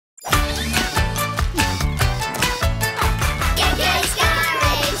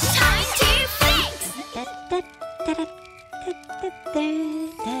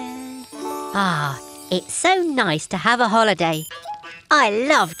Ah, it's so nice to have a holiday. I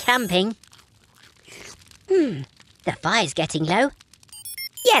love camping. The fire's getting low.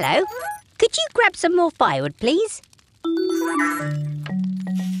 Yellow, could you grab some more firewood, please?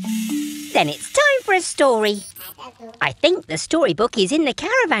 Then it's time for a story. I think the storybook is in the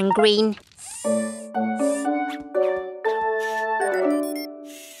caravan, Green.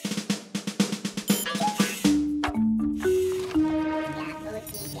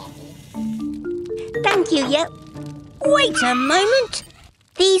 Thank you, Yep. Wait a moment.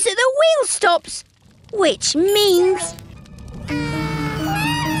 These are the wheel stops, which means...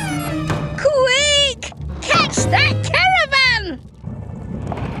 Quick! Catch that caravan!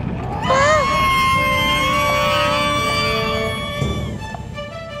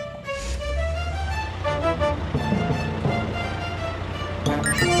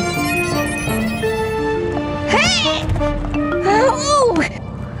 Hey! Oh!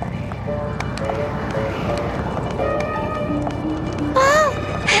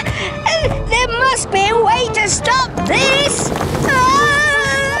 There must be a way to stop this!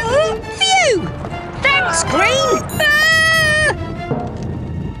 Phew! Thanks, Green!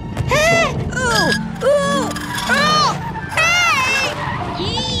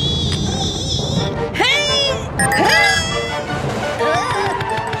 Hey!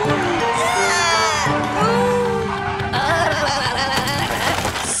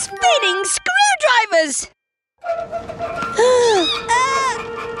 Spinning screwdrivers!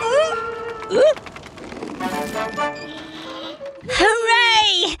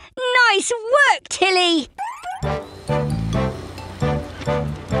 Hooray! Nice work, Tilly!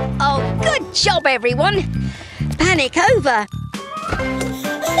 Oh, good job, everyone! Panic over!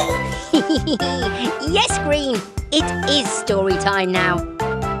 Yes, Green, it is story time now.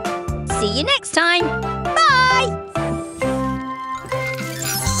 See you next time. Bye!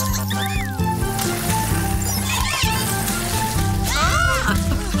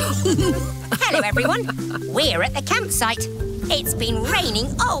 Hello, everyone. We're at the campsite. It's been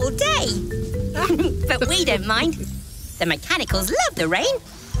raining all day. But we don't mind. The mechanicals love the rain.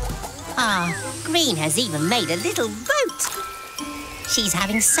 Ah, Green has even made a little boat. She's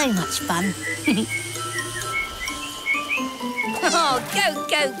having so much fun. Oh,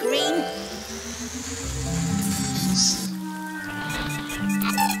 go, Green.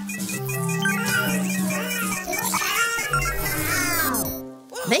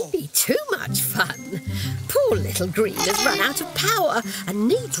 Maybe too much fun. Poor little Green has run out of power and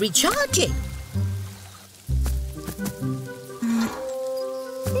needs recharging.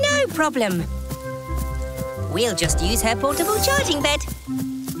 No problem. We'll just use her portable charging bed.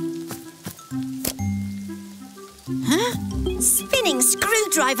 Huh? Spinning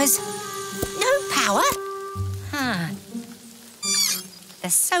screwdrivers. No power? Huh. The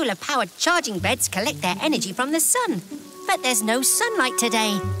solar-powered charging beds collect their energy from the sun. But there's no sunlight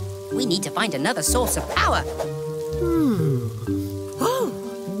today. We need to find another source of power. Oh,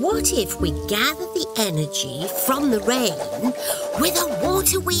 what if we gather the energy from the rain with a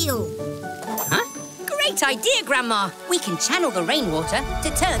water wheel? Huh? Great idea, Grandma. We can channel the rainwater to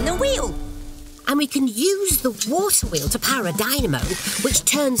turn the wheel. And we can use the water wheel to power a dynamo, which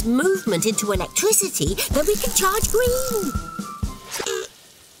turns movement into electricity that we can charge Green.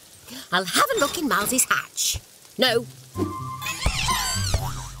 I'll have a look in Miles's hatch. No.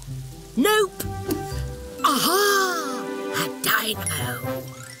 Nope. Aha! A dynamo.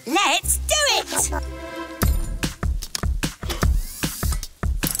 Let's do it!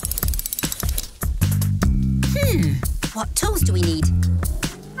 What tools do we need?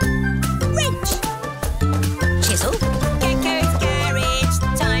 Wrench. Chisel. Gecko's garage.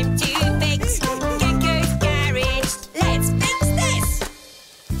 Time to fix. Gecko's garage. Let's fix this.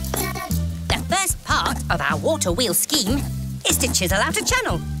 The first part of our water wheel scheme is to chisel out a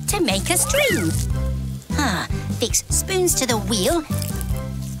channel to make a stream. Fix spoons to the wheel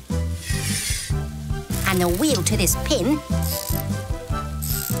and the wheel to this pin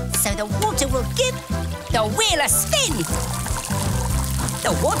so the water will give the wheel a spin.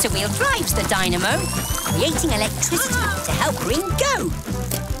 The water wheel drives the dynamo, creating electricity to help Green go.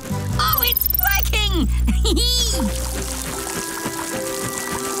 Oh, it's working!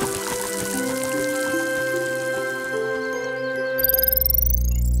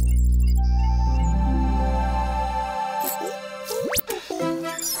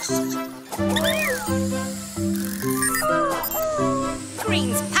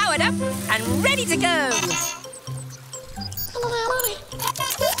 Green's powered up and ready to go.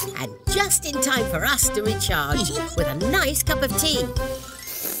 And just in time for us to recharge with a nice cup of tea.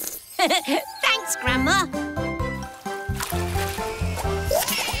 Thanks, Grandma.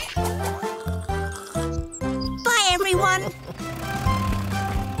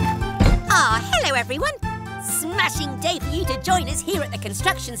 Hello, everyone. Smashing day for you to join us here at the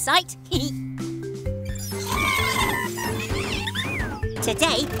construction site.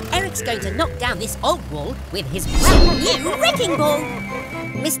 Today, Eric's going to knock down this old wall with his brand new wrecking ball.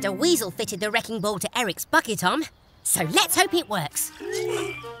 Mr. Weasel fitted the wrecking ball to Eric's bucket on, so let's hope it works.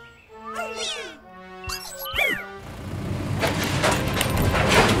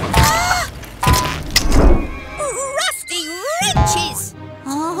 Rusty wrenches!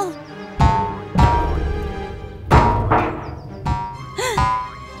 Oh.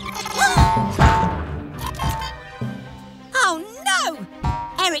 Oh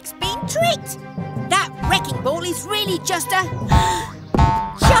no! Eric's been tricked! That wrecking ball is really just a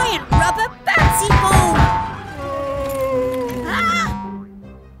giant rubber bouncy ball!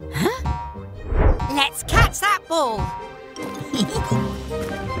 Huh? Let's catch that ball!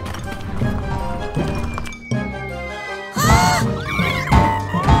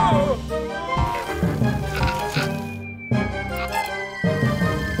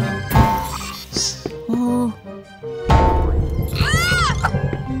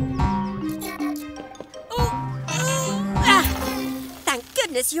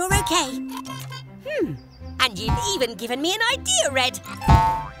 You're okay. And you've even given me an idea, Red.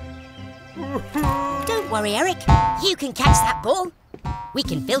 Don't worry, Eric. You can catch that ball. We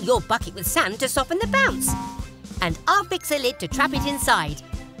can fill your bucket with sand to soften the bounce. And I'll fix a lid to trap it inside.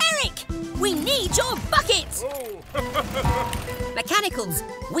 Eric, we need your bucket! Mechanicals,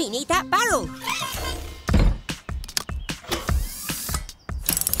 we need that barrel.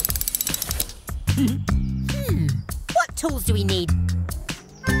 What tools do we need?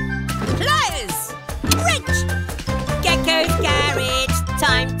 Pliers! Wrench! Gecko's garage,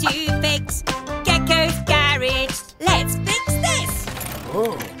 time to fix. Gecko's garage, let's fix this!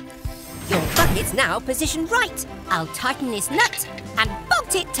 Oh. Your bucket's now positioned right. I'll tighten this nut and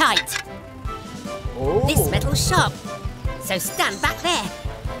bolt it tight. Oh. This metal's sharp, so stand back there.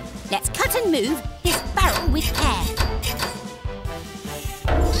 Let's cut and move this barrel with care.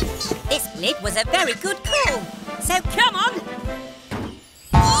 This lid was a very good call, so come on!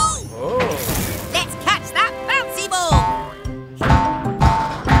 Oh. Let's catch that bouncy ball!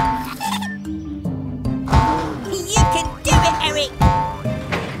 You can do it, Eric!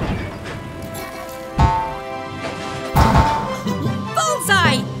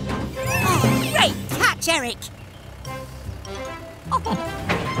 Bullseye! Oh, great catch, Eric! Oh.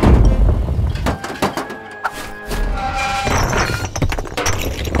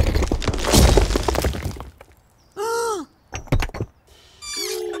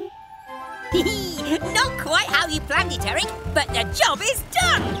 Not quite how you planned it, Eric, but the job is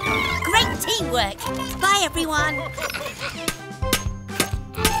done! Great teamwork! Bye, everyone!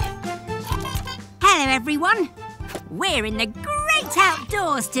 Hello, everyone! We're in the great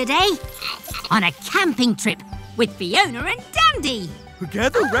outdoors today on a camping trip with Fiona and Dandy!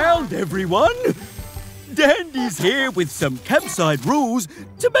 Gather round, everyone! Dandy's here with some campsite rules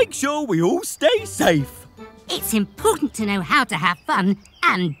to make sure we all stay safe. It's important to know how to have fun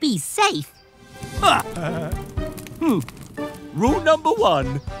and be safe. Rule number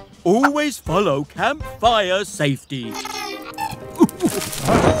 1, always follow campfire safety.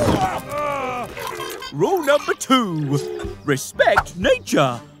 Rule number 2, respect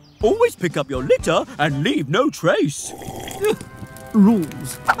nature. Always pick up your litter and leave no trace.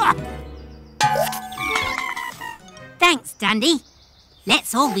 Rules. Thanks, Dandy.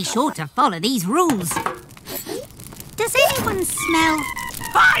 Let's all be sure to follow these rules. Does anyone smell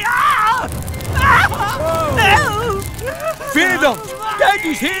fire? No! Fear not!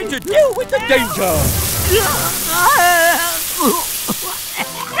 Dandy's here to deal with the danger!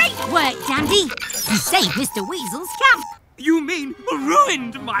 Great work, Dandy! You saved Mr. Weasel's camp! You mean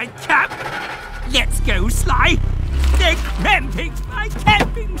ruined my camp? Let's go, Sly! They're cramping my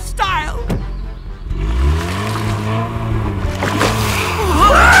camping style!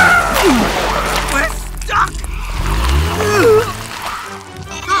 We're stuck!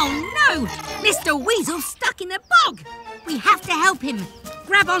 Oh no! Mr. Weasel's stuck in the bog! We have to help him!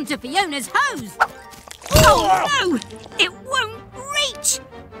 Grab onto Fiona's hose! Oh no! It won't reach!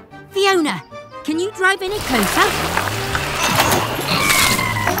 Fiona, can you drive any closer?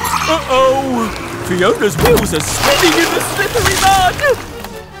 Uh-oh! Fiona's wheels are spinning in the slippery mud!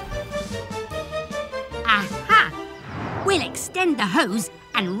 Aha! We'll extend the hose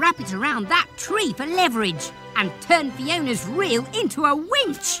and wrap it around that tree for leverage and turn Fiona's reel into a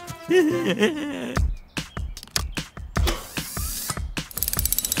winch.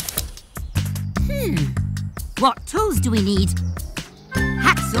 What tools do we need?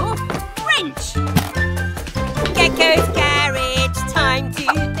 Hacksaw, wrench. Gecko's garage, time to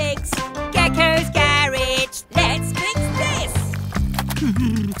fix. Gecko's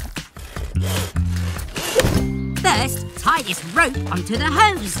rope onto the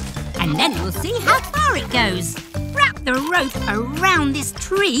hose, and then we'll see how far it goes. Wrap the rope around this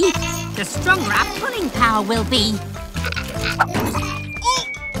tree, the stronger our pulling power will be.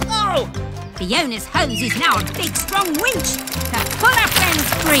 Oh! The owner's hose is now a big, strong winch to pull our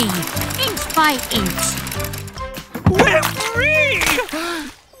friends free, inch by inch. We're free!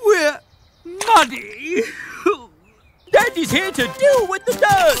 We're muddy. Daddy's here to deal with the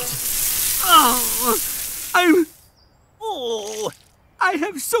dirt. I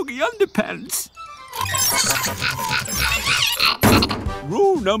have soggy underpants.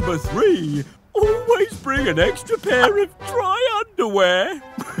 Rule number 3. Always bring an extra pair of dry underwear.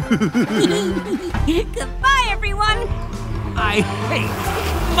 Goodbye, everyone. I hate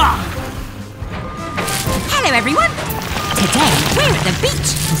mud. Hello, everyone. Today, we're at the beach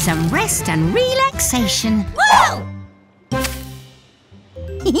for some rest and relaxation. Whoa!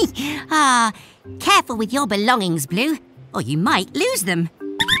 Careful with your belongings, Blue, or you might lose them.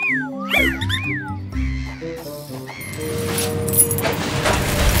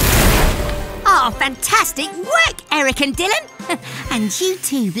 Oh, fantastic work, Eric and Dylan. And you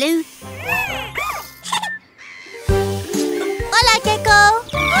too, Blue. Hola, Gecko.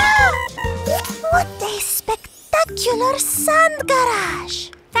 What a spectacular sand garage.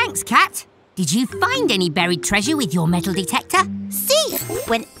 Thanks, Cat. Did you find any buried treasure with your metal detector? See,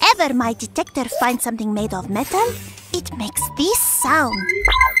 whenever my detector finds something made of metal, it makes this sound.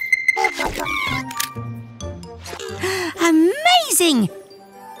 Amazing!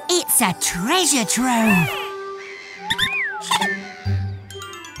 It's a treasure trove.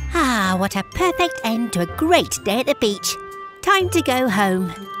 Ah, what a perfect end to a great day at the beach. Time to go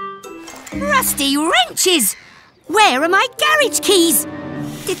home. Rusty wrenches! Where are my garage keys?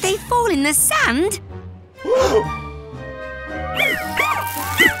 Did they fall in the sand?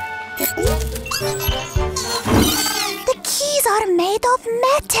 The keys are made of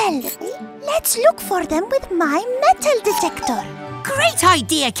metal. Let's look for them with my metal detector. Great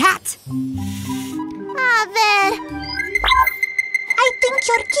idea, Cat. There. I think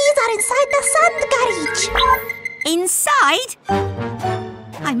your keys are inside the sand garage. Inside?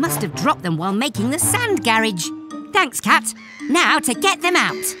 I must have dropped them while making the sand garage. Thanks, Cat. Now to get them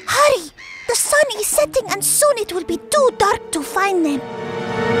out. Hurry! The sun is setting and soon it will be too dark to find them.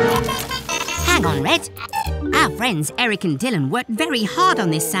 Hang on, Red. Our friends Eric and Dylan worked very hard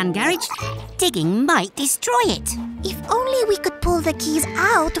on this sand garage. Digging might destroy it. If only we could pull the keys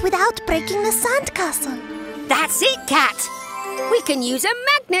out without breaking the sandcastle. That's it, Cat. We can use a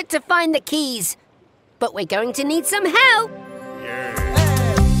magnet to find the keys. But we're going to need some help.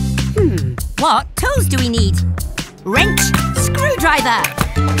 What tools do we need? Wrench, screwdriver.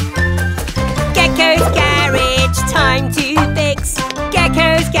 Gecko's garage, time to fix.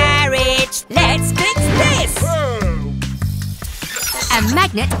 Gecko's garage, let's fix this. A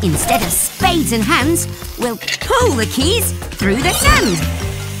magnet instead of spades and hands will pull the keys through the sand.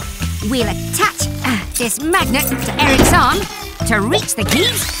 We'll attach this magnet to Eric's arm to reach the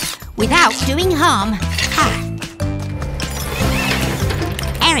keys without doing harm.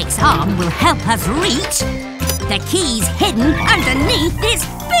 Eric's arm will help us reach the keys hidden underneath this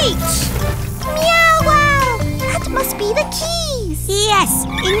beach. Meow wow! That must be the keys. Yes,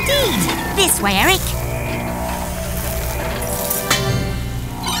 indeed. This way, Eric.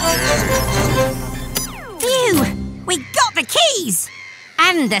 Phew! We got the keys!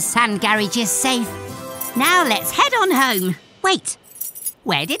 And the sand garage is safe. Now let's head on home. Wait,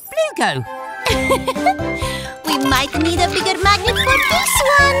 where did Blue go? We might need a bigger magnet for this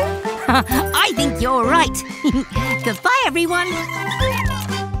one. I think you're right. Goodbye, everyone.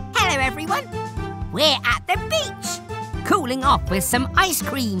 Hello, everyone. We're at the beach, cooling off with some ice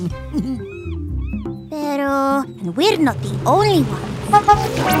cream. Pero we're not the only ones.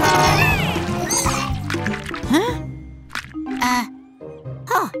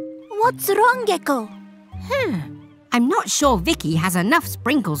 What's wrong, Gecko? I'm not sure Vicky has enough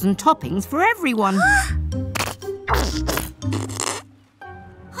sprinkles and toppings for everyone.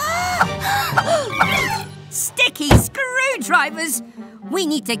 Sticky screwdrivers! We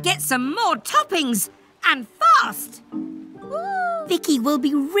need to get some more toppings, and fast! Vicky will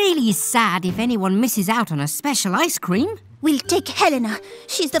be really sad if anyone misses out on a special ice cream. We'll take Helena.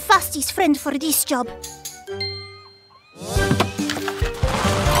 She's the fastest friend for this job.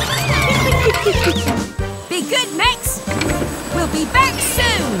 Be good, Max! We'll be back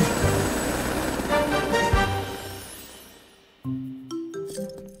soon!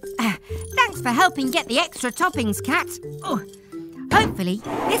 Thanks for helping get the extra toppings, Cat. Oh, hopefully,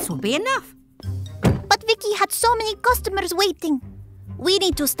 this will be enough. But Vicky had so many customers waiting. We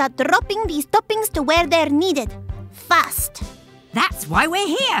need to start dropping these toppings to where they're needed. Fast. That's why we're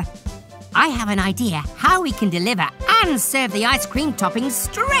here. I have an idea how we can deliver and serve the ice cream toppings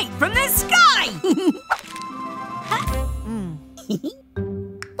straight from the sky.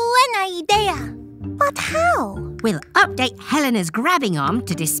 Buena idea. But how? We'll update Helena's grabbing arm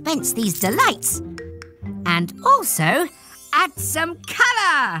to dispense these delights. And also add some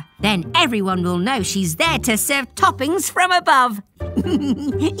colour. Then everyone will know she's there to serve toppings from above.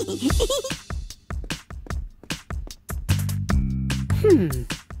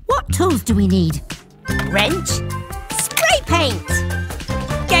 What tools do we need? Wrench, spray paint.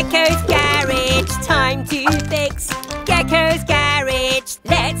 Gecko's garage, time to fix. Gecko's garage,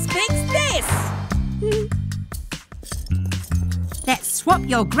 let's fix this. Let's swap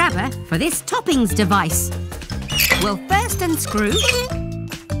your grabber for this toppings device. We'll first unscrew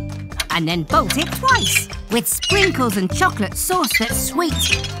and then bolt it twice. With sprinkles and chocolate sauce that's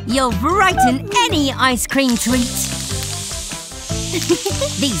sweet, you'll brighten any ice cream treat.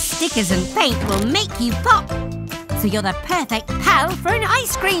 These stickers and paint will make you pop, so you're the perfect pal for an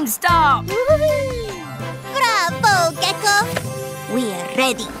ice cream star. Bravo, Gecko. We're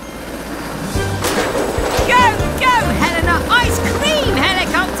ready. Go, go, Helena Ice Cream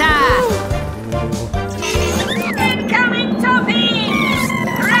Helicopter! Incoming toppings!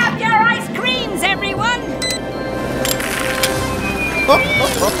 Grab your ice creams, everyone! Have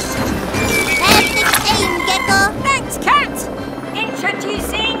the same, Gecko. Thanks, Cat!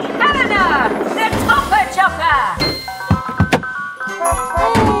 Introducing Helena, the Topper Chopper!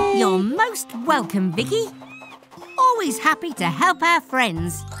 You're most welcome, Vicky. Always happy to help our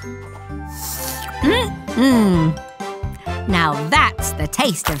friends. Now that's the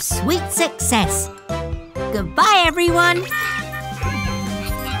taste of sweet success. Goodbye, everyone.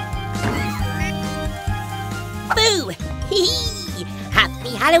 Boo!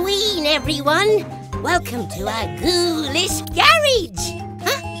 Happy Halloween, everyone. Welcome to our ghoulish garage.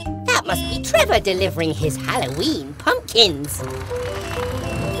 Huh? That must be Trevor delivering his Halloween pumpkins.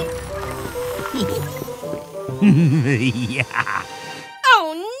 Yeah.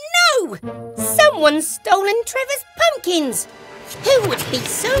 Oh, no! Someone's stolen Trevor's pumpkins. Who would be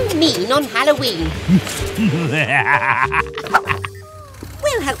so mean on Halloween?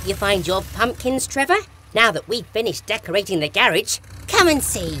 We'll help you find your pumpkins, Trevor. Now that we've finished decorating the garage, come and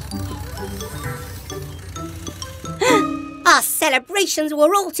see. Our celebrations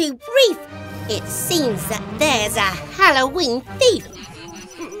were all too brief. It seems that there's a Halloween thief.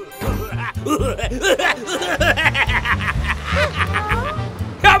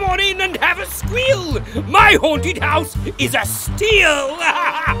 Come on in and have a squeal! My haunted house is a steal!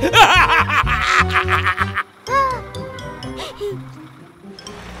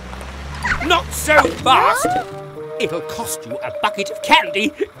 Not so fast! It'll cost you a bucket of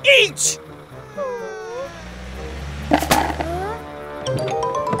candy each!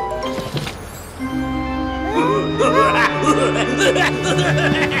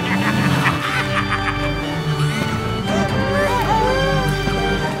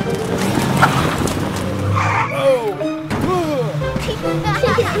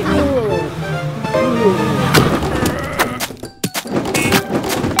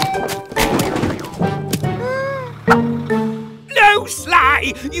 No,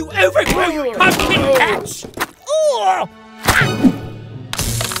 Sly! You overgrown pumpkin patch! Oh!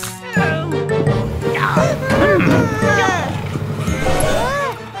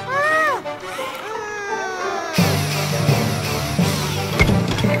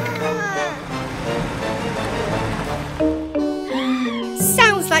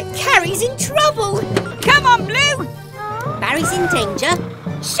 Sounds like Carrie's in trouble. Come on, Blue! Barry's in danger.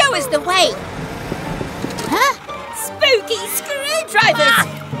 Show us the way. Huh? Spooky screwdrivers!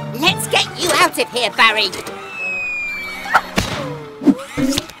 Let's get you out of here, Barry.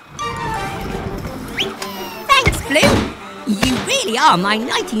 Thanks, Blue. You really are my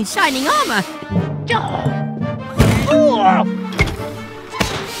knight in shining armour. Go,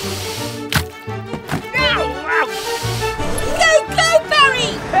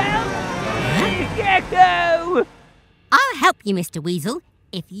 Barry! Gecko! I'll help you, Mr. Weasel,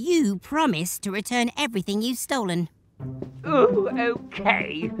 if you promise to return everything you've stolen. Oh,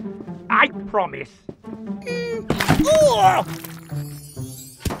 okay. I promise.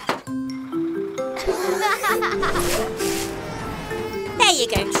 There you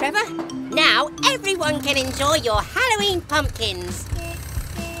go, Trevor. Now everyone can enjoy your Halloween pumpkins.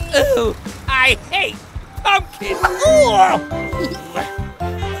 Oh, I hate pumpkins.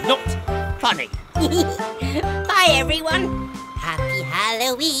 Not funny. Bye, everyone. Happy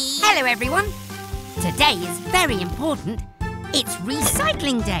Halloween. Hello, everyone. Today is very important. It's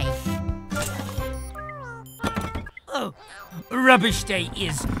Recycling Day. Oh, rubbish day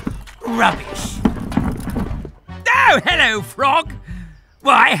is rubbish. Oh, hello, Frog.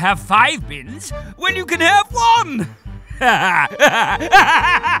 Why have 5 bins when you can have 1?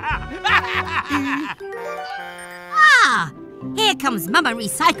 Ah! Here comes Mama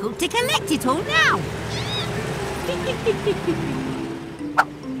Recycle to collect it all now.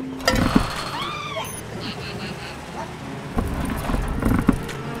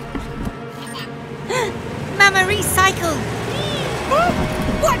 Mama Recycle!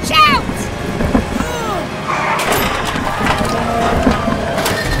 Watch out!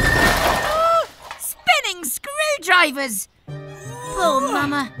 Spinning screwdrivers! Poor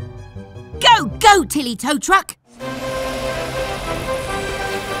Mama. Go, go, Tilly Tow Truck!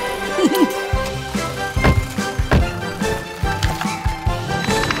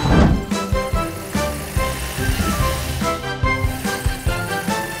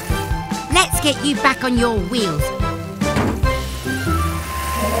 Let's get you back on your wheels.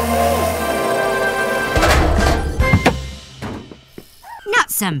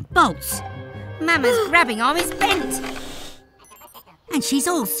 Nuts and bolts. Mama's grabbing arm is bent. And she's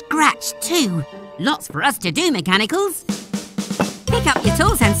all scratched too. Lots for us to do, Mechanicals. Pick up your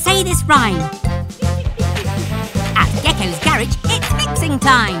tools and say this rhyme. At Gecko's garage, it's fixing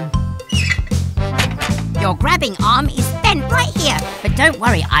time. Your grabbing arm is bent right here. But don't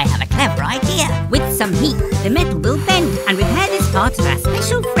worry, I have a clever idea. With some heat, the metal will bend and repair this part of our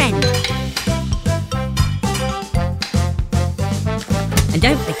special friend. And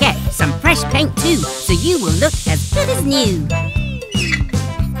don't forget some fresh paint too, so you will look as good as new.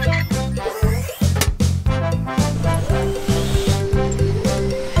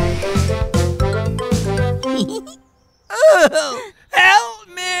 Oh, help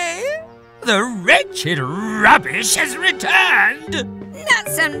me! The wretched rubbish has returned!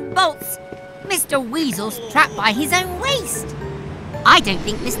 Nuts and bolts! Mr. Weasel's trapped by his own waste. I don't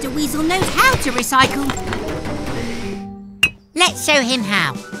think Mr. Weasel knows how to recycle. Let's show him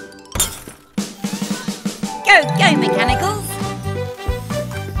how. Go, go, Mechanicals!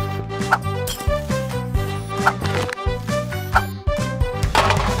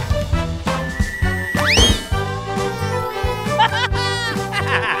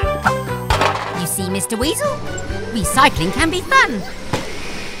 You see, Mr. Weasel? Recycling can be fun.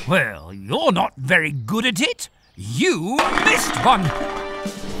 Well, you're not very good at it. You missed one.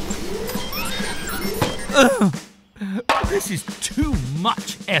 This is too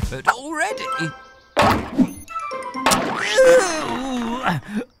much effort already.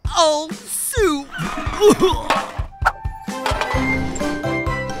 Old soup.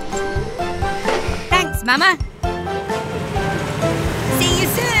 Thanks, Mama. See you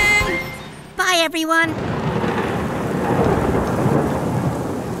soon. Bye, everyone.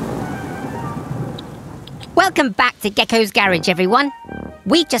 Welcome back to Gecko's garage, everyone.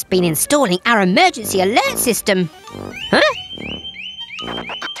 We've just been installing our emergency alert system. Huh?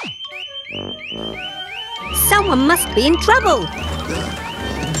 Someone must be in trouble.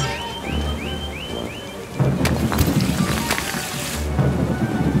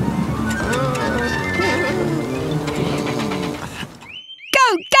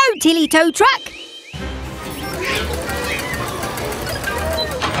 Go, go, Tilly Tow Truck!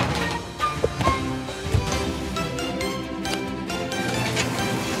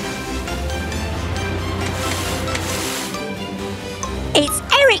 It's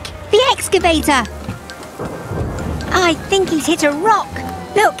Eric, the excavator. I think he's hit a rock.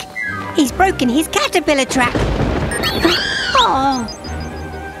 Look, he's broken his caterpillar trap.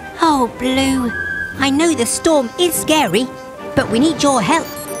 Oh, Blue. I know the storm is scary, but we need your help.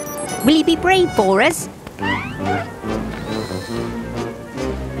 Will you be brave for us?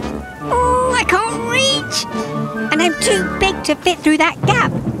 Oh, I can't reach. And I'm too big to fit through that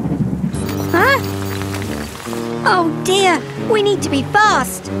gap. Huh? Oh dear, we need to be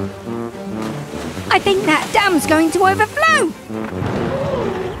fast. I think that dam's going to overflow.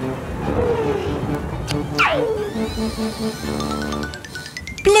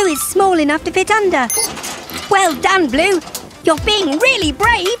 Blue is small enough to fit under. Well done, Blue. You're being really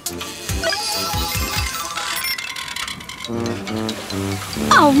brave.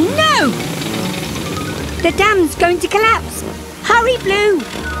 Oh no! The dam's going to collapse. Hurry, Blue.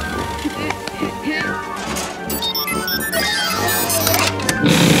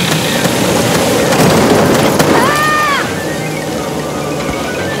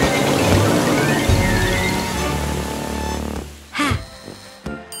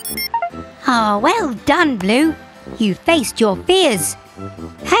 Oh, well done, Blue. You faced your fears.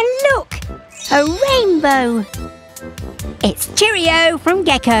 And look, a rainbow. It's Cheerio from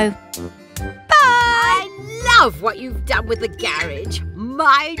Gecko. Bye! I love what you've done with the garage,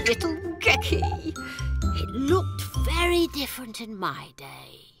 my little Gecky. It looked very different in my day.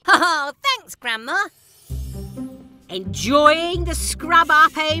 Oh, thanks, Grandma. Enjoying the scrub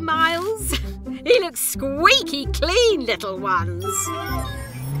up, eh, Miles? He looks squeaky clean, little ones.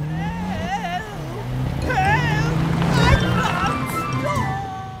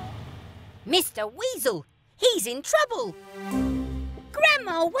 Mr. Weasel, he's in trouble.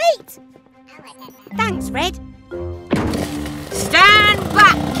 Grandma, wait. Thanks, Red. Stand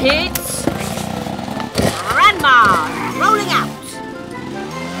back, kids. Grandma, rolling out.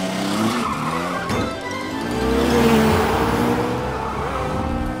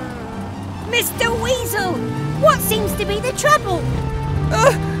 Mr. Weasel, what seems to be the trouble?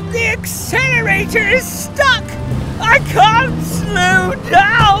 The accelerator is stuck! I can't slow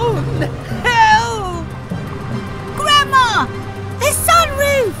down! Help! Grandma, the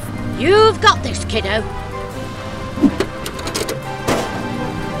sunroof! You've got this, kiddo.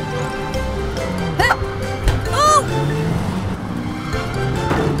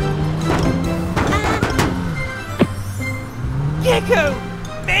 Gecko,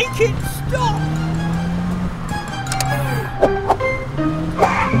 make it stop!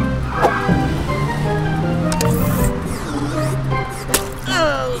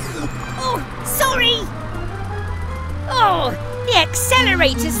 Oh, sorry! Oh, the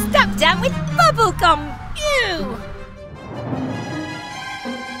accelerator's stuck down with bubble gum! Ew!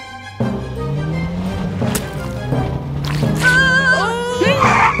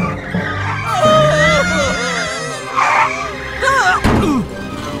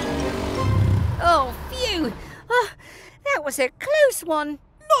 Oh, phew! Oh, that was a close one.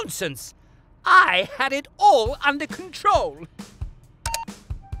 Nonsense! I had it all under control.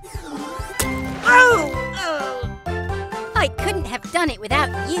 I couldn't have done it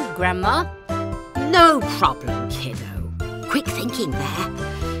without you, Grandma. No problem, kiddo. Quick thinking there.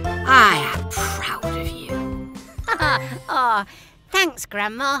 I am proud of you. Oh, thanks,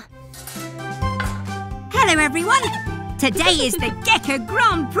 Grandma. Hello, everyone. Today is the Gecko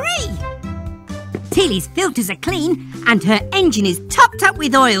Grand Prix. Tilly's filters are clean and her engine is topped up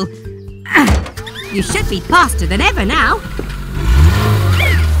with oil. You should be faster than ever now.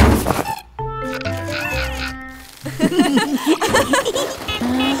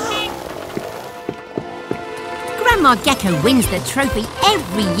 Grandma Gecko wins the trophy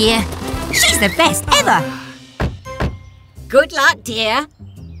every year. She's the best ever. Good luck, dear.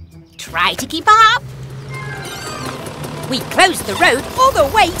 Try to keep up. We closed the road all the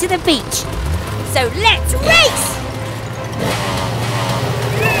way to the beach. So let's race!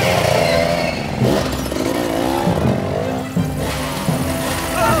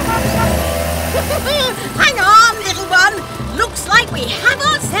 Hang on, little one. Looks like we have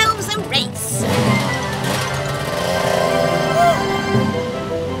ourselves a race.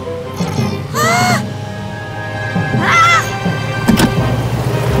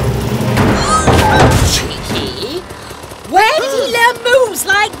 Cheeky. Where did he learn moves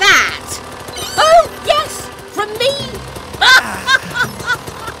like that? Oh, yes, from me.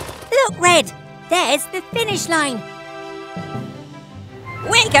 Look, Red, there's the finish line.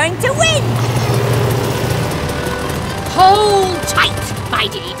 We're going to win! Hold tight, my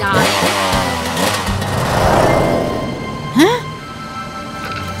dear darling. Huh?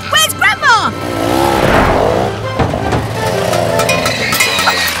 Where's Grandma?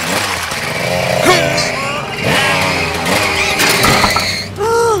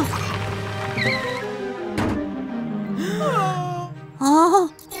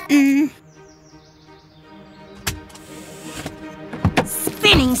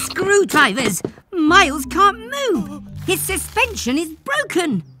 Spinning screwdrivers! Miles can't move! His suspension is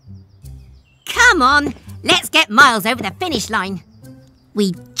broken! Come on, let's get Miles over the finish line.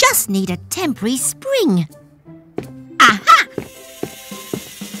 We just need a temporary spring. Aha!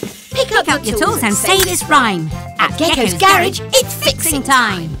 Pick up your tools and say this rhyme. At Gecko's garage, it's fixing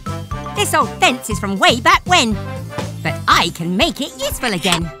time. This old fence is from way back when, but I can make it useful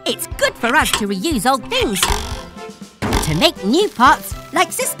again. It's good for us to reuse old things, to make new parts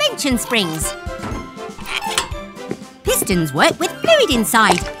like suspension springs. Pistons work with fluid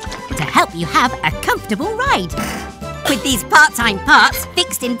inside to help you have a comfortable ride. With these part-time parts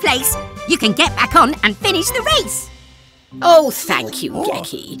fixed in place, you can get back on and finish the race. Oh, thank you,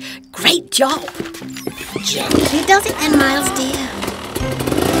 Gecky. Great job. Gently does it then, Miles, dear.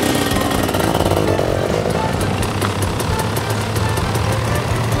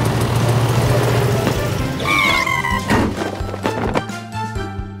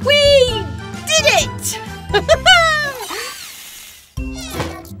 We did it!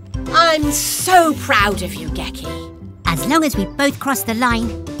 I'm so so proud of you, Gecky. As long as we both cross the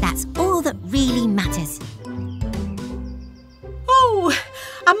line, that's all that really matters. Oh,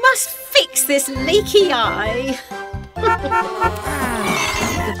 I must fix this leaky eye.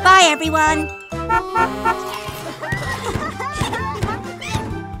 Goodbye, everyone.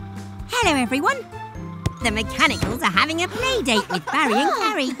 Hello, everyone. The Mechanicals are having a play date with Barry and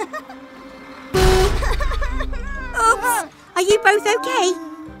Carrie. Oops! Are you both okay?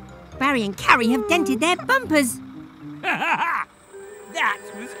 Barry and Carrie have dented their bumpers. That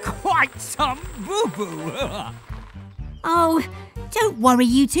was quite some boo-boo. Oh, don't worry,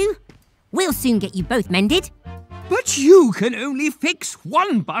 you two. We'll soon get you both mended. But you can only fix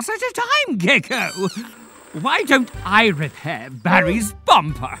one bus at a time, Gecko. Why don't I repair Barry's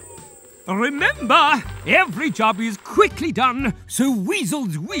bumper? Remember, every job is quickly done, so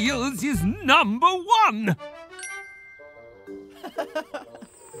Weasel's Wheels is #1.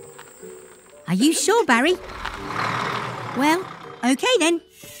 Are you sure, Barry? Well, okay then.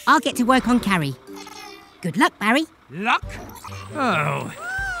 I'll get to work on Carrie. Good luck, Barry. Luck? Oh,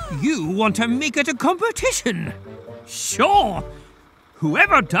 you want to make it a competition? Sure.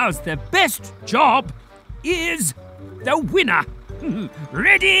 Whoever does the best job is the winner.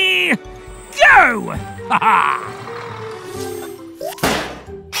 Ready? Go!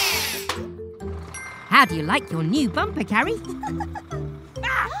 How do you like your new bumper, Carrie?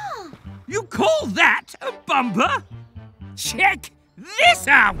 You call that a bumper? Check this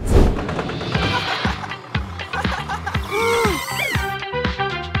out!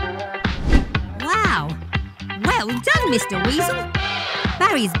 Wow! Well done, Mr. Weasel.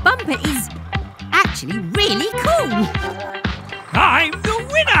 Barry's bumper is actually really cool. I'm the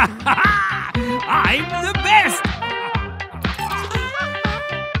winner! I'm the best!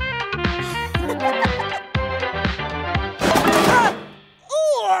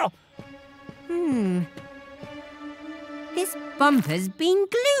 This bumper's been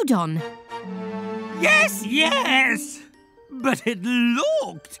glued on. Yes! But it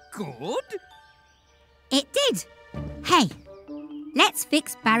looked good. It did. Hey, let's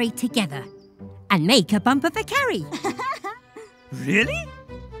fix Barry together and make a bumper for Carrie. Really?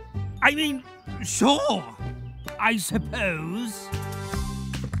 I mean, sure, I suppose.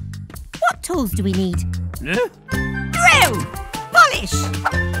 What tools do we need? Huh? Drill! Polish!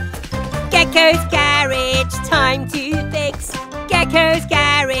 Gecko's garage, time to fix. Gecko's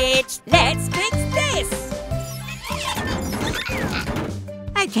garage, let's fix this.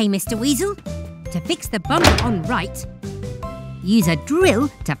 OK, Mr. Weasel. To fix the bumper on right, use a drill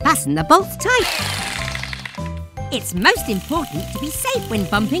to fasten the bolts tight. It's most important to be safe when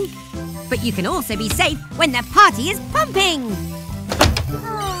bumping, but you can also be safe when the party is pumping.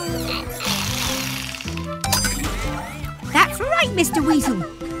 That's right, Mr. Weasel.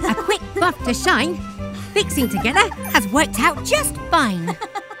 A quick buff to shine. Fixing together has worked out just fine.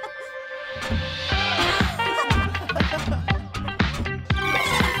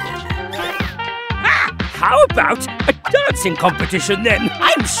 How about a dancing competition then?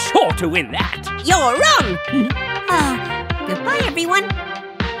 I'm sure to win that. You're wrong. Goodbye, everyone.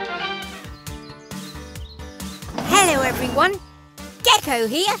 Hello, everyone. Gecko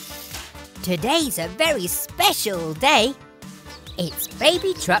here. Today's a very special day. It's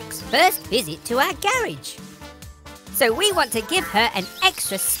Baby Truck's first visit to our garage. So we want to give her an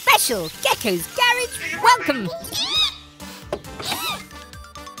extra special Gecko's Garage welcome.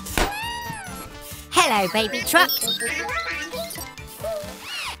 Hello, Baby Truck.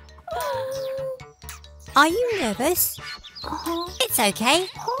 Are you nervous? It's okay.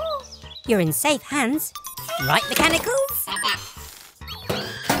 You're in safe hands. Right, Mechanicals?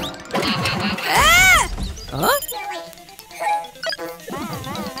 Ah! Huh?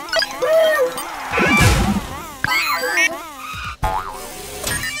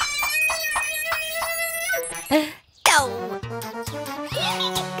 No!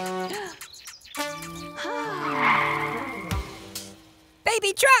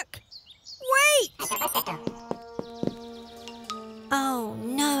 Baby Truck! Wait! Oh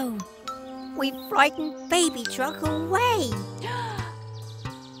no! We frightened Baby Truck away!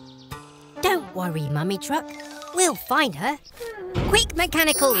 Don't worry, Mummy Truck. We'll find her. Quick,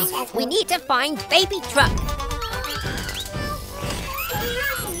 Mechanicals! We need to find Baby Truck!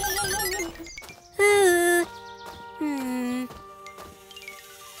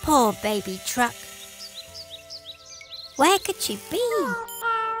 Poor Baby Truck. Where could she be?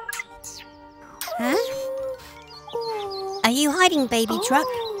 Huh? Are you hiding, Baby Truck?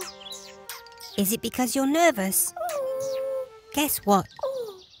 Is it because you're nervous? Guess what?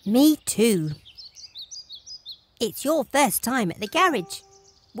 Me too. It's your first time at the garage.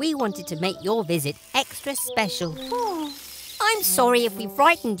 We wanted to make your visit extra special. I'm sorry if we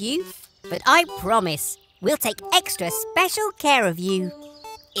frightened you, but I promise we'll take extra special care of you.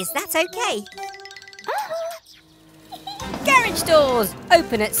 Is that okay? Garage doors,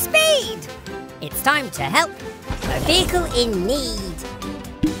 open at speed! It's time to help a vehicle in need.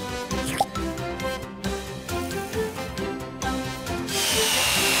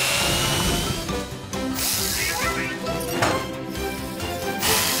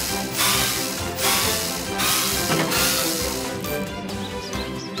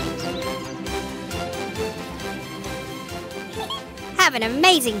 Have an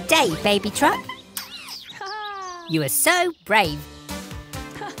amazing day, baby truck. You are so brave.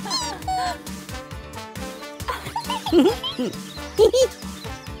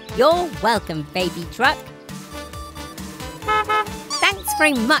 You're welcome, baby truck. Thanks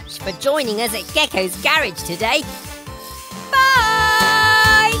very much for joining us at Gecko's garage today.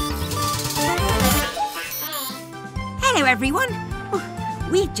 Bye! Hello, everyone.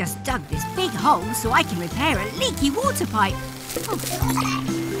 We've just dug this big hole so I can repair a leaky water pipe.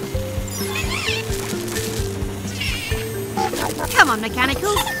 Come on,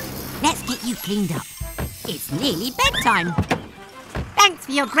 Mechanicals. Let's get you cleaned up. It's nearly bedtime. Thanks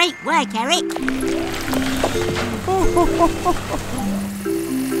for your great work, Eric.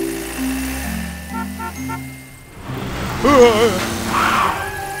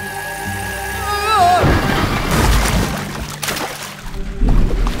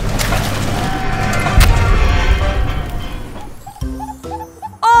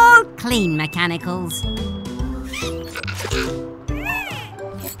 All clean, Mechanicals.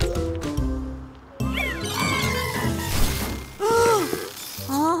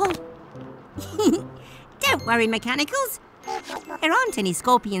 Don't worry, Mechanicals. There aren't any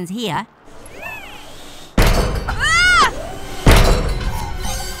scorpions here. Ah!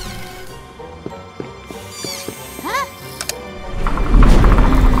 Huh?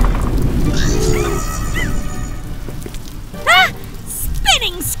 Ah!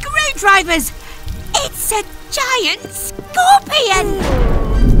 Spinning screwdrivers! It's a giant scorpion!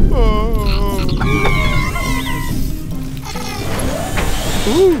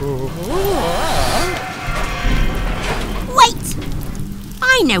 Wait!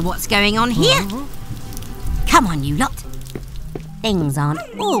 I know what's going on here. Come on, you lot. Things aren't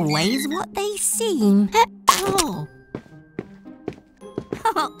always what they seem. Oh.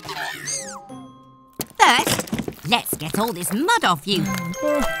 First, let's get all this mud off you.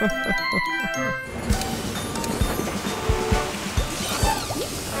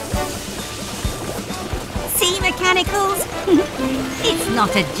 See, Mechanicals? It's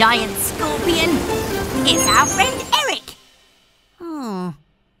not a giant scorpion. It's our friend Eric. Oh.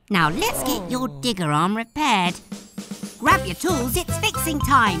 Now let's get your digger arm repaired. Grab your tools, it's fixing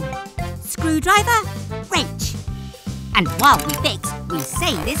time. Screwdriver, wrench. And while we fix, we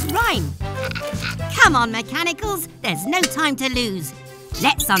say this rhyme. Come on, Mechanicals, there's no time to lose.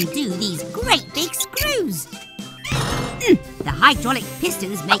 Let's undo these great big screws. The hydraulic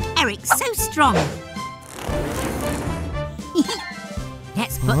pistons make Eric so strong.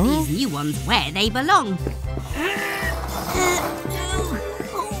 Let's put these new ones where they belong.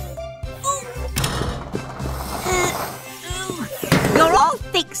 You're all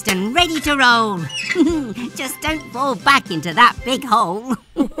fixed and ready to roll. Just don't fall back into that big hole.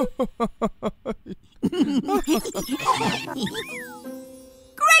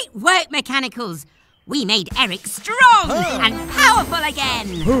 Great work, Mechanicals. We made Eric strong and powerful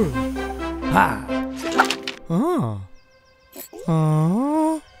again.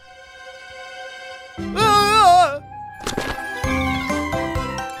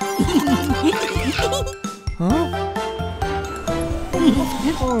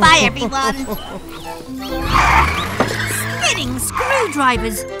 Bye, everyone. Spinning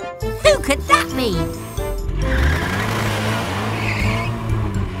screwdrivers. Who could that be?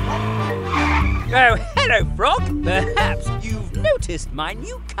 Oh, hello, Frog. Perhaps you've noticed my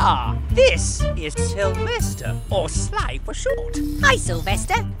new car. This is Sylvester, or Sly for short. Hi,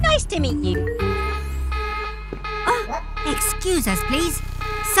 Sylvester. Nice to meet you. Excuse us, please.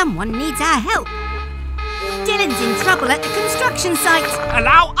 Someone needs our help. Dylan's in trouble at the construction site.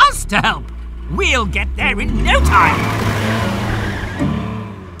 Allow us to help. We'll get there in no time.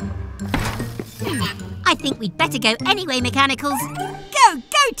 I think we'd better go anyway, Mechanicals. Go,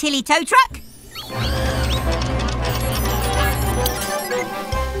 Tilly Tow Truck.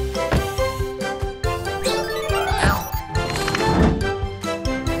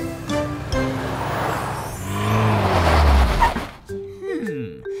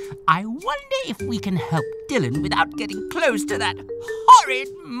 I wonder if we can help Dylan without getting close to that horrid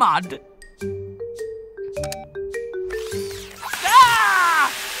mud.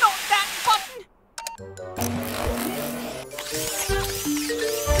 Ah! Not that button!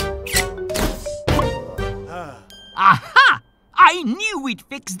 Aha! I knew we'd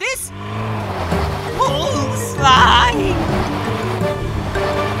fix this! Pull slide!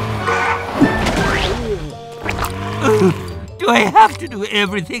 Do I have to do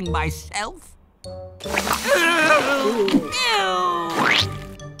everything myself?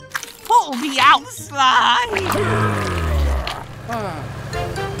 Pull me out, slide!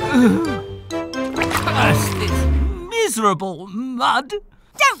 Curse this miserable mud!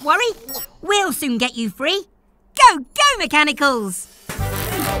 Don't worry, we'll soon get you free. Go, go, Mechanicals!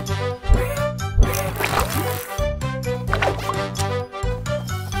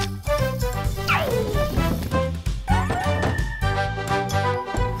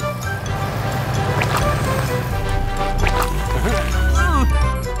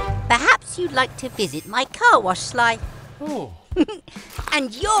 Perhaps you'd like to visit my car wash, Sly. Oh.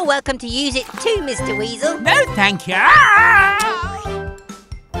 And you're welcome to use it too, Mr. Weasel. No, thank you.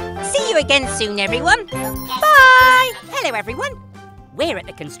 See you again soon, everyone. Bye! Hello, everyone. We're at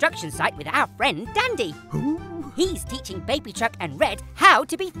the construction site with our friend Dandy. He's teaching Baby Truck and Red how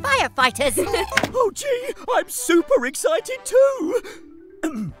to be firefighters. Oh, gee, I'm super excited too.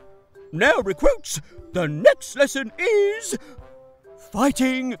 Now, recruits, the next lesson is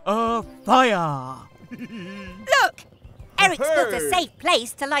fighting a fire. Look! Eric's built a safe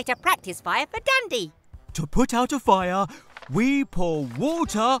place to light a practice fire for Dandy. To put out a fire, we pour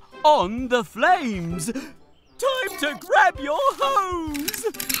water on the flames. Time to grab your hose.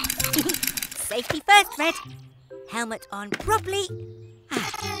 Safety first, Red. Helmet on properly.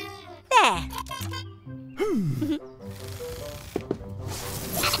 There.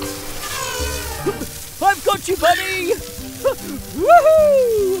 I've got you, buddy.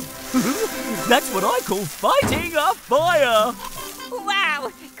 Woohoo! That's what I call fighting a fire.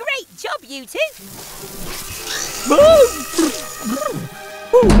 Wow! Great job, you two.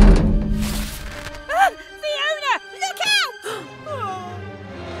 Fiona, look out!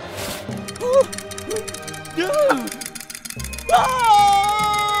 No!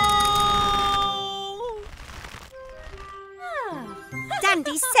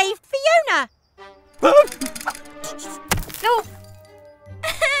 Dandy saved Fiona. Oh.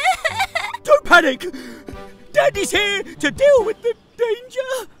 Don't panic! Dandy's here to deal with the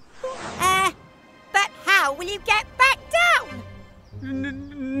danger. But how will you get back down?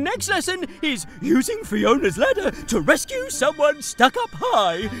 Next lesson is using Fiona's ladder to rescue someone stuck up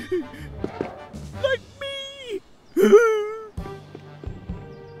high. Like me.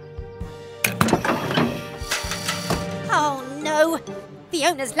 Oh no!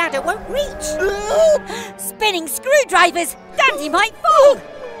 Fiona's ladder won't reach. Spinning screwdrivers! Dandy might fall!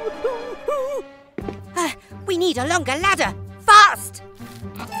 We need a longer ladder. Fast!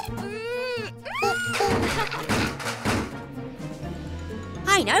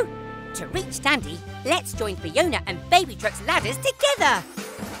 I know. To reach Dandy, let's join Fiona and Baby Truck's ladders together.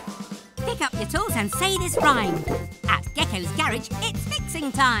 Pick up your tools and say this rhyme. At Gecko's garage, it's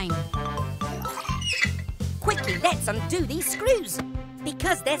fixing time. Quickly, let's undo these screws,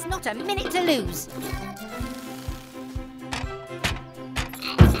 because there's not a minute to lose.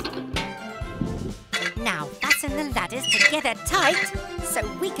 Now fasten the ladders together tight, so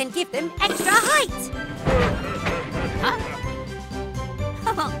we can give them extra height. Huh?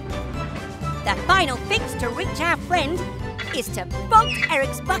 The final fix to reach our friend is to bolt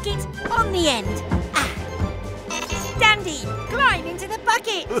Eric's bucket on the end. Dandy, climb into the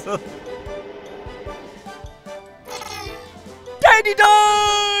bucket. Dandy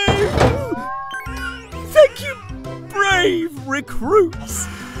dive! Thank you, brave recruits.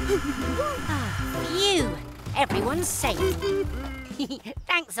 Phew, everyone's safe.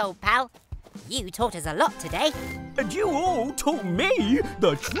 Thanks, old pal. You taught us a lot today. And you all taught me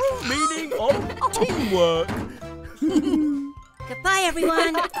the true meaning of teamwork. Goodbye,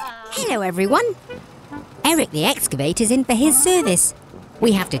 everyone. Hello, everyone. Eric the excavator's in for his service.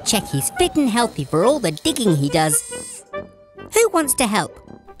 We have to check he's fit and healthy for all the digging he does. Who wants to help?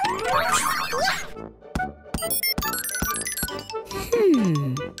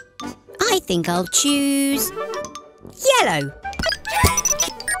 I think I'll choose yellow.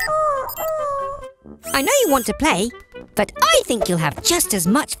 I know you want to play, but I think you'll have just as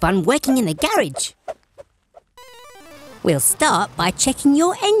much fun working in the garage. We'll start by checking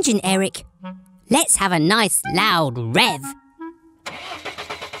your engine, Eric. Let's have a nice loud rev.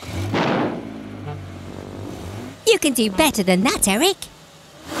 You can do better than that, Eric.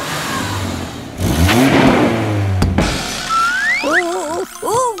 Ooh,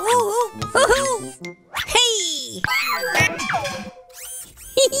 ooh, ooh, ooh. Hey!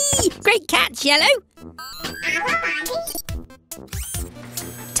 Great catch, Yellow.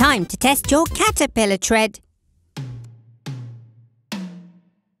 Time to test your caterpillar tread.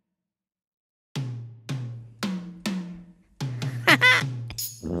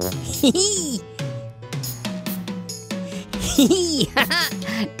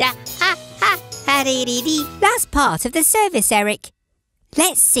 Last part of the service, Eric.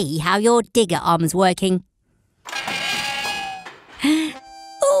 Let's see how your digger arm's working.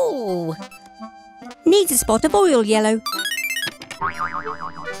 Ooh! Needs a spot of oil, Yellow.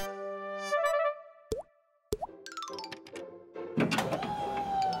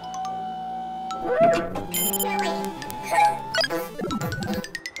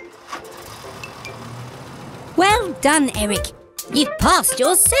 Well done, Eric. You've passed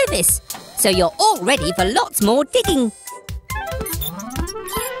your service, so you're all ready for lots more digging.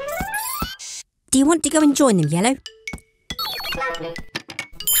 Do you want to go and join them, Yellow?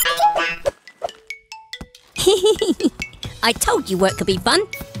 I told you work could be fun.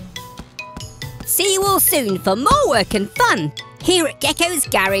 See you all soon for more work and fun here at Gecko's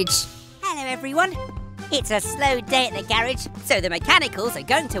Garage. Hello, everyone. It's a slow day at the garage, so the mechanicals are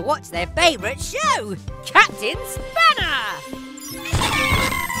going to watch their favourite show, Captain Spanner!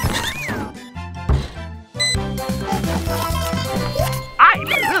 I'm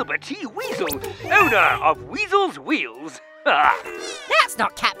Herbert T. Weasel, owner of Weasel's Wheels. That's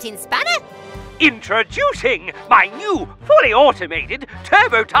not Captain Spanner. Introducing my new, fully automated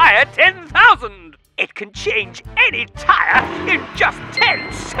Turbo Tire 10,000. It can change any tire in just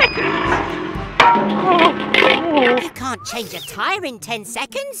 10 seconds. You can't change a tyre in 10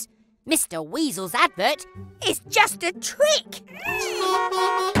 seconds. Mr. Weasel's advert is just a trick.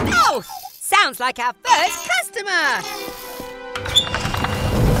 Oh, sounds like our first customer.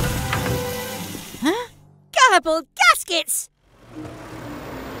 Huh? Gullible gaskets.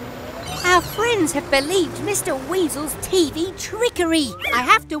 Our friends have believed Mr. Weasel's TV trickery. I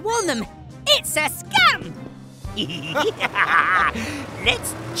have to warn them, it's a scam.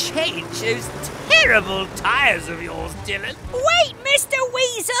 Let's change those terrible tyres of yours, Dylan. Wait, Mr.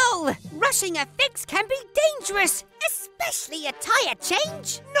 Weasel! Rushing a fix can be dangerous, especially a tyre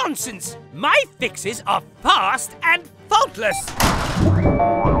change. Nonsense! My fixes are fast and faultless.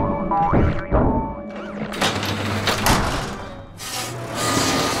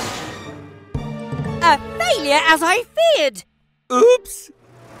 A failure as I feared. Oops!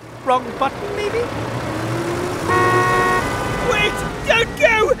 Wrong button, maybe? Wait! Don't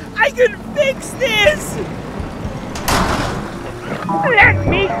go! I can fix this! Let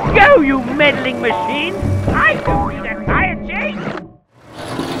me go, you meddling machine! I don't need a tyre change!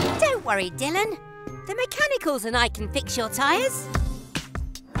 Don't worry, Dylan. The mechanicals and I can fix your tyres.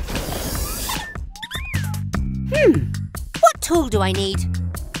 What tool do I need?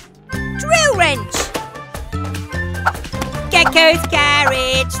 Drill wrench! Gecko's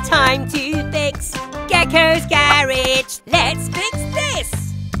Garage, time to fix. Gecko's Garage, let's fix this!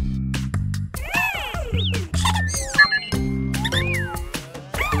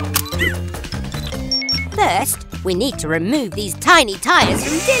 First, we need to remove these tiny tyres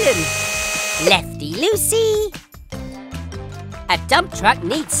from Dylan. Lefty loosey. A dump truck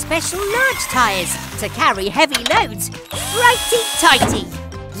needs special large tyres to carry heavy loads. Righty tighty.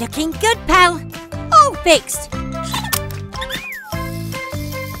 Looking good, pal. All fixed.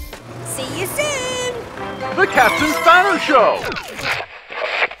 See you soon. The Captain Spanner Show!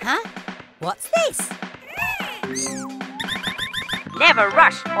 Huh? What's this? Never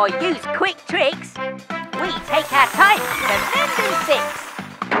rush or use quick tricks. We take our time to mend and fix.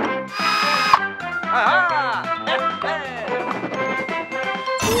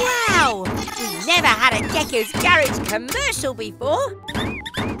 Wow! We've never had a Gecko's Garage commercial before.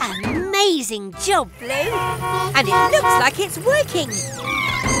 Amazing job, Blue. And it looks like it's working.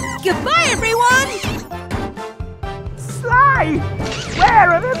 Goodbye, everyone! Sly! Where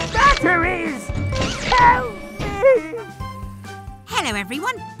are the batteries? Help me! Hello,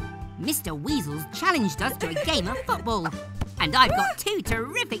 everyone. Mr. Weasel's challenged us to a game of football. And I've got 2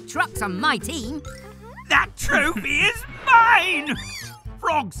 terrific trucks on my team. That trophy is mine!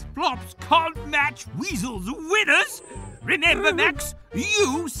 Frogs Flops can't match Weasel's winners. Remember, Max,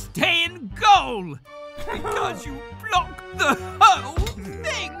 you stay in goal. Because you blocked the whole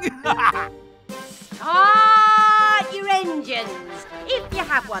thing. Start your engines. If you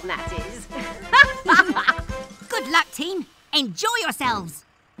have one, that is. Good luck, team. Enjoy yourselves.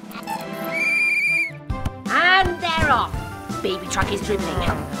 And And they're off. Baby truck is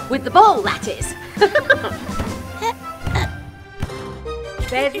dribbling. With the ball, that is.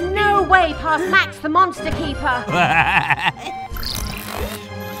 There's no way past Max the monster keeper.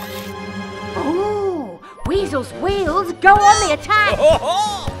 Oh, Weasel's wheels go on the attack.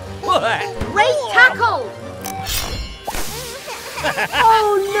 Great tackle.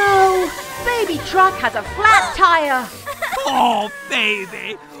 Oh no, Baby truck has a flat tire. Oh,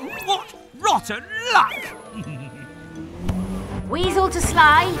 baby, what rotten luck. Weasel to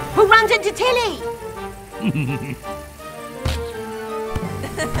Sly, who runs into Tilly.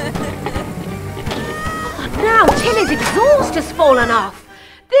 Now Tilly's exhaust has fallen off.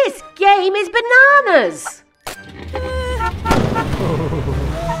 This game is bananas.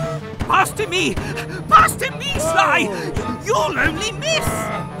 Pass to me, Sly. You'll only miss.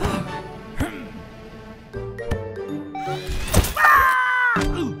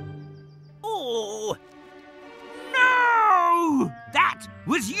 Oh, no! That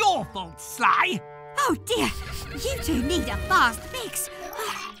was your fault, Sly. Oh dear, you two need a fast fix.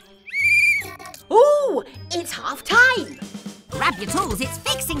 Ooh, it's half time. Grab your tools, it's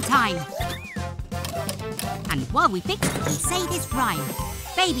fixing time. And while we fix, we say this rhyme.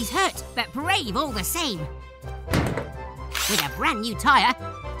 Baby's hurt, but brave all the same. With a brand new tyre,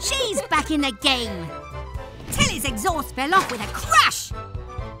 she's back in the game. Tilly's exhaust fell off with a crash.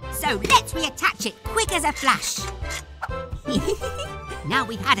 So let's reattach it quick as a flash. Now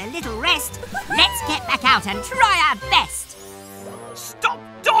we've had a little rest, let's get back out and try our best. Stop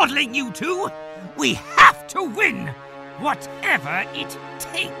dawdling, you two. We have to win, whatever it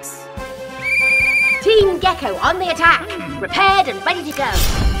takes. Team Gecko on the attack, repaired and ready to go.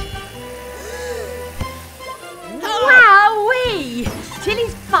 Wowee!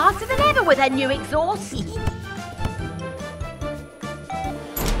 Tilly's faster than ever with her new exhaust.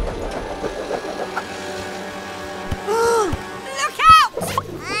 Look out!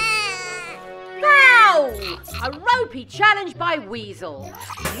 Ow! A ropey challenge by Weasel.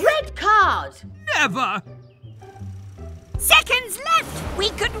 Red card. Never. Seconds left! We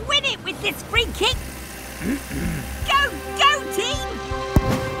could win it with this free kick! Go, go, team!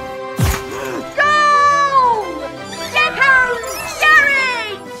 Go! Gecko's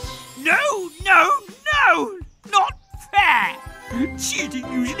garage! No! Not fair! Cheating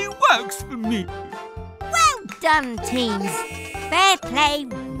usually works for me. Well done, teams. Fair play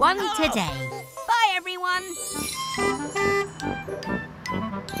won today. Bye, everyone.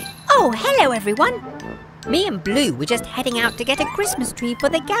 Oh, hello, everyone. Me and Blue were just heading out to get a Christmas tree for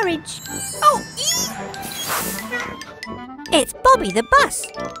the garage. Oh, it's Bobby the bus.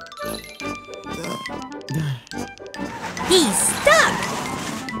 He's stuck.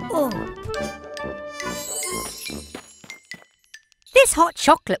 Oh. This hot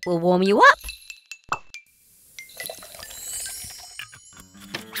chocolate will warm you up.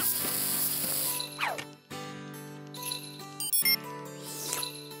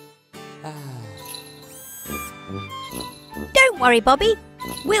 Don't worry, Bobby.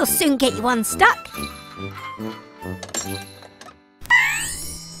 We'll soon get you unstuck.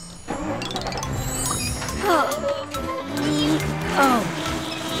 Oh.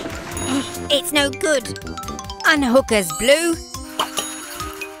 It's no good. Unhook us, Blue.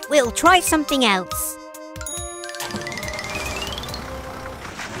 We'll try something else.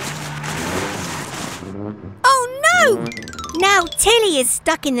 Oh no! Now Tilly is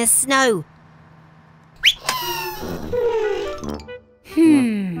stuck in the snow.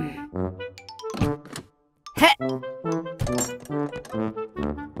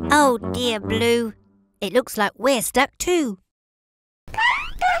 Oh dear, Blue. It looks like we're stuck too.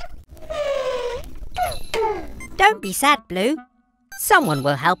 Don't be sad, Blue. Someone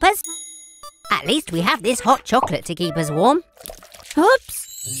will help us. At least we have this hot chocolate to keep us warm.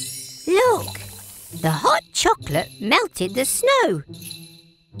 Oops! Look! The hot chocolate melted the snow.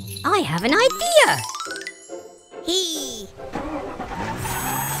 I have an idea. Hee!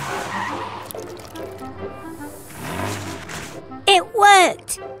 It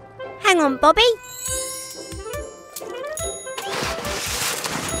worked! Hang on, Bobby.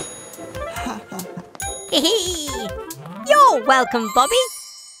 You're welcome, Bobby.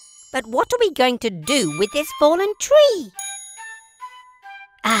 But what are we going to do with this fallen tree?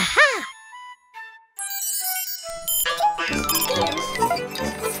 Aha!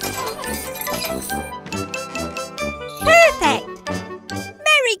 Perfect!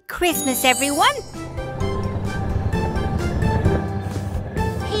 Merry Christmas, everyone!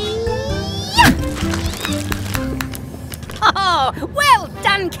 Oh, well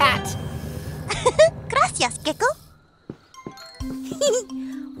done, Cat! Gracias, Gecko.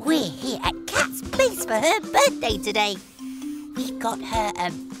 We're here at Cat's place for her birthday today. We got her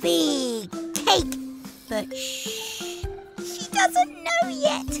a big cake, but shh, she doesn't know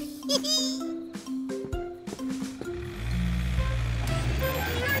yet.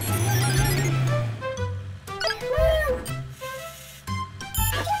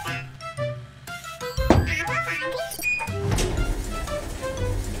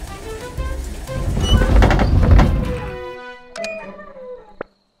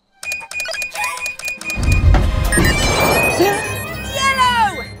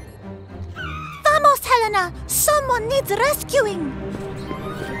 Someone needs rescuing.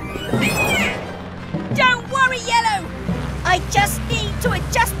 Don't worry, Yellow. I just need to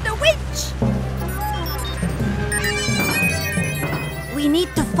adjust the winch. We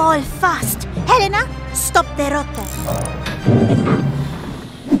need to fall fast. Helena, stop the rotor.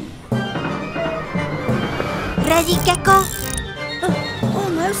 Ready, Gecko?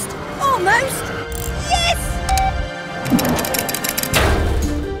 Almost. Yes!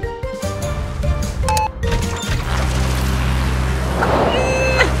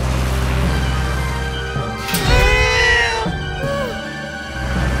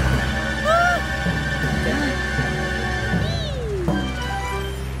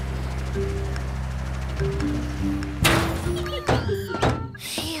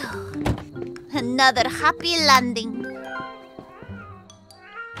 Another happy landing.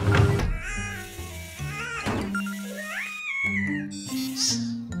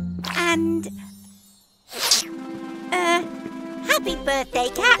 And... happy birthday,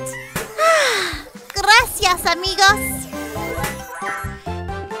 Cat. Gracias, amigos.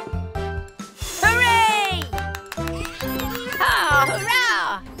 Hooray! Oh,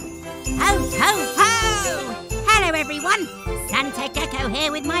 hurrah! Ho, ho, ho! Hello, everyone. Santa Gecko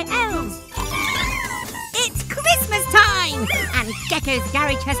here with my elves. It's Christmas time! And Gecko's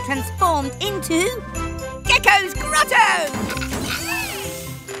garage has transformed into Gecko's Grotto!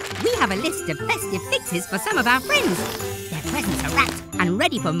 We have a list of festive fixes for some of our friends. Their presents are wrapped and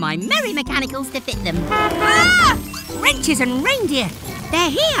ready for my merry mechanicals to fit them. Ah! Wrenches and reindeer! They're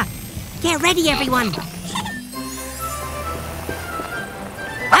here! Get ready, everyone!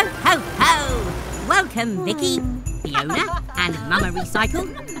 Ho, ho, ho! Welcome, Vicky, Fiona and Mama Recycle.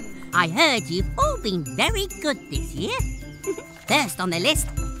 I heard you've all been very good this year. First on the list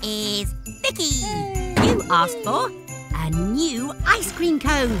is Vicky. You asked for a new ice cream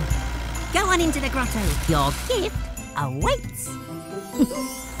cone. Go on into the grotto. Your gift awaits.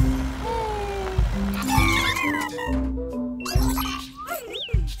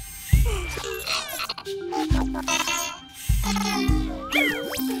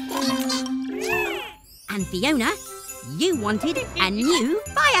 And Fiona, you wanted a new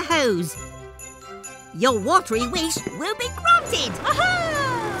fire hose. Your watery wish will be granted.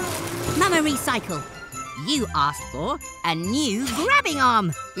 Aha! Mama Recycle, you asked for a new grabbing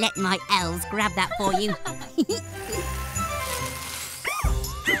arm. Let my elves grab that for you.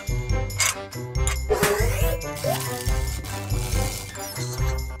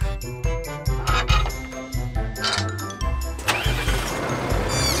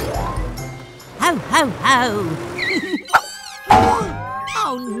 Ho, ho, ho!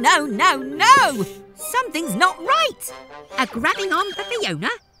 Oh, no, no, no! Something's not right! A grabbing arm for Fiona,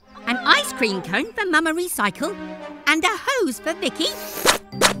 an ice cream cone for Mama Recycle, and a hose for Vicky.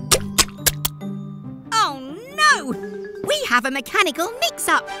 Oh, no! We have a mechanical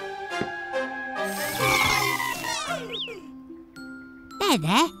mix-up!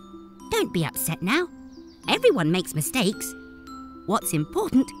 There. Don't be upset now. Everyone makes mistakes. What's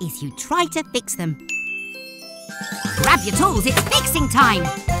important is you try to fix them. Grab your tools, it's fixing time!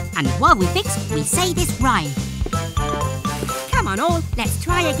 And while we fix, we say this rhyme. Come on all, let's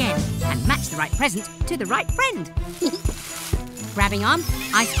try again and match the right present to the right friend. Grabbing arm,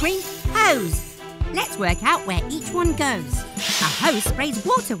 ice cream, hose. Let's work out where each one goes. A hose sprays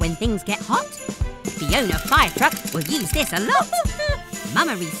water when things get hot. Fiona Fire Truck will use this a lot.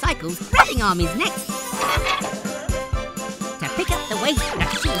 Mama Recycle's grabbing arm is next. To pick up the waste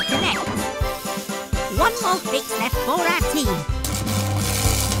that she collects. One more fix left for our team.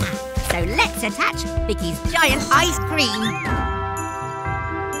 So let's attach Vicky's giant ice cream.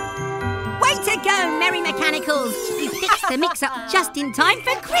 Way to go, Merry Mechanicals! You fixed the mix-up just in time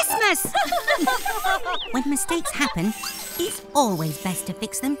for Christmas! When mistakes happen, it's always best to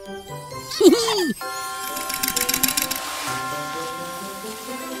fix them.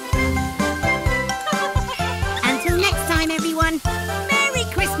 Until next time, everyone, Merry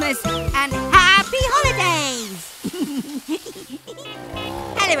Christmas and Happy Holidays!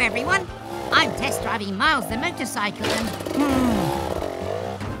 Hello, everyone. I'm test driving Miles the motorcycle and...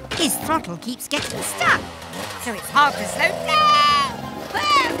 His throttle keeps getting stuck, so it's hard to slow down.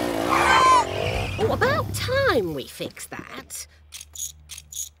 Oh, about time we fix that.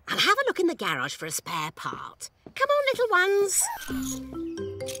 I'll have a look in the garage for a spare part. Come on, little ones.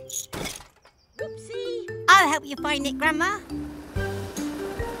 Oopsie. I'll help you find it, Grandma.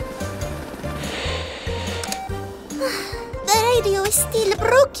 The radio is still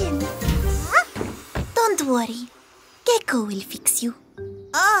broken. Huh? Don't worry. Gecko will fix you.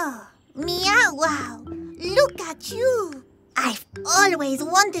 Oh, meow wow. Look at you. I've always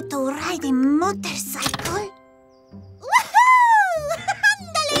wanted to ride a motorcycle. Woohoo!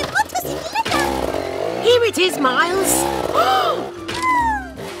 Andale, motocicleta! Here it is, Miles.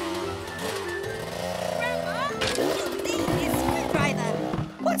 Grandma, you need this screwdriver.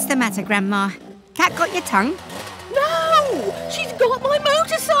 What's the matter, Grandma? Cat got your tongue? No! She's got my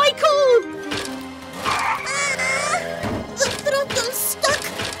motorcycle! The throttle's stuck.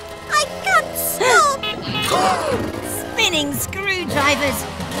 I can't stop. Spinning screwdrivers.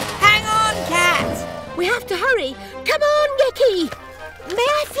 Hang on, Cat. We have to hurry. Come on, Gecky. May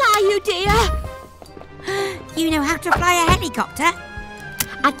I fly you, dear? You know how to fly a helicopter?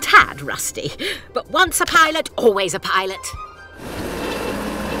 A tad rusty, but once a pilot, always a pilot.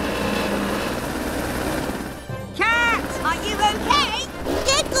 Cat, are you okay?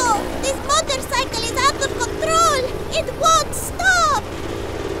 Gecko, this motorcycle is out of control. It won't stop.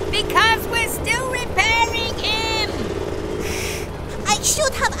 Because we're still repairing him. I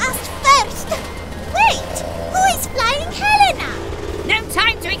should have asked first. Wait, who is flying Helena? No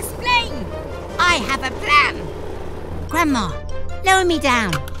time to explain. I have a plan. Grandma, lower me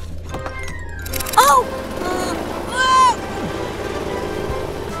down. Oh!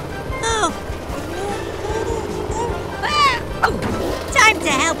 Time to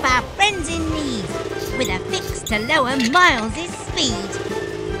help our friends in need with a fix to lower Miles' speed.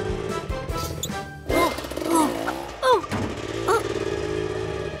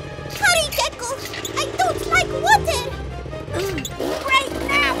 Hurry, Gecko! I don't like water! Right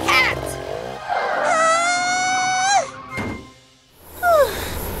now, Cat!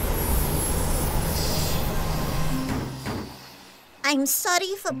 I'm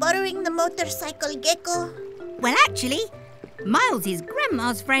sorry for borrowing the motorcycle, Gecko. Well, actually, Miles is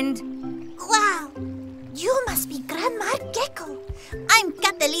Grandma's friend. Wow! You must be Grandma Gecko. I'm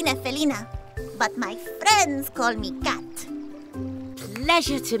Catalina Felina, but my friends call me Cat.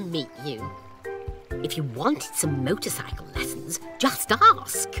 Pleasure to meet you. If you wanted some motorcycle lessons, just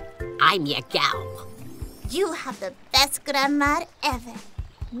ask. I'm your gal. You have the best grandma ever.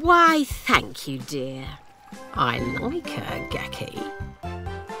 Why, thank you, dear. I like her, Gecky.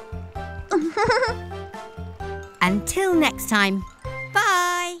 Until next time,